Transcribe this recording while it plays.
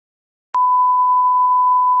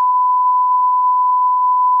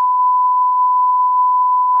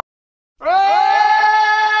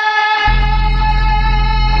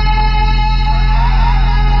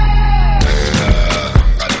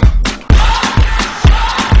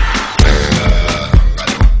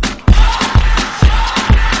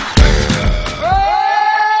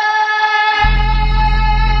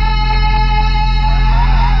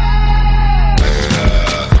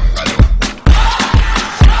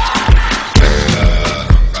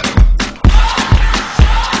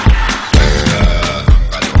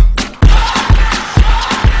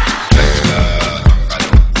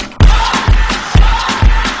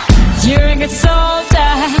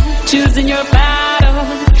battle.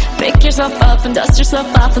 Pick yourself up and dust yourself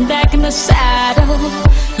off and back in the saddle.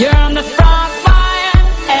 You're on the front line,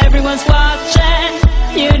 everyone's watching.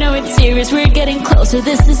 You know it's serious, we're getting closer,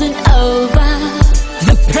 this isn't over.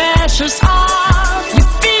 The pressure's on, you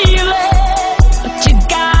feel it, but you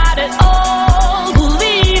got it all,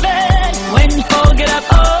 believe it. When you fold it up,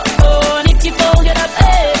 oh, oh, and if you fold it up,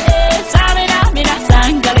 eh, eh, Samina, mina,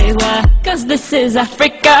 sangalewa, cause this is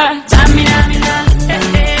Africa. Samina, mina,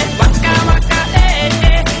 eh, eh, waka, waka, eh,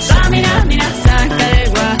 eh, Samina, mina,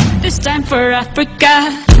 sangalewa, this time for Africa.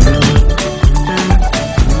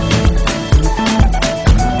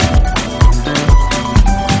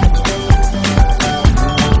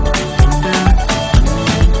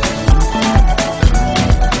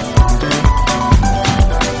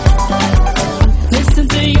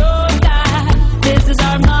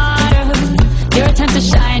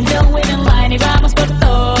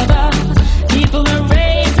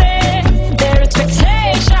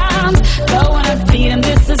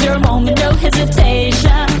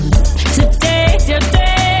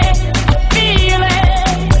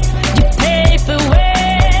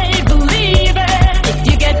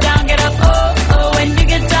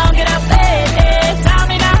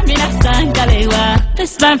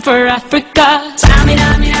 This time for Africa.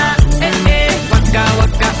 Samina, mina.